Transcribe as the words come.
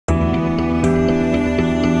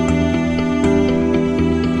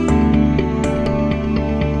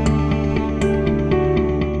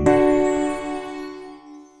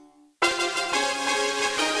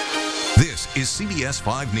is CBS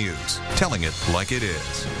 5 News, telling it like it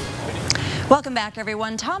is. Welcome back,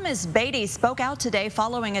 everyone. Thomas Beatie spoke out today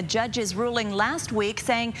following a judge's ruling last week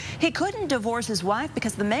saying he couldn't divorce his wife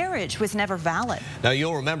because the marriage was never valid. Now,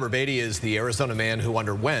 you'll remember Beatie is the Arizona man who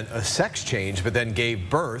underwent a sex change but then gave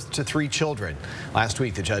birth to 3 children. Last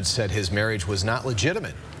week, the judge said his marriage was not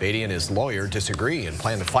legitimate. Beatie and his lawyer disagree and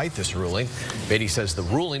plan to fight this ruling. Beatie says the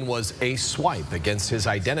ruling was a swipe against his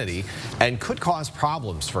identity and could cause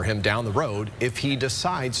problems for him down the road if he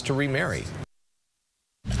decides to remarry.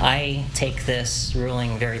 I take this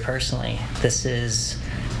ruling very personally. This is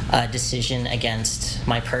a decision against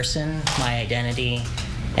my person, my identity,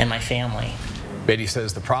 and my family. Beatie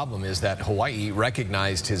says the problem is that Hawaii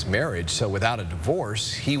recognized his marriage, so without a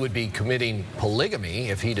divorce, he would be committing polygamy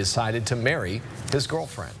if he decided to marry his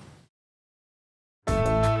girlfriend.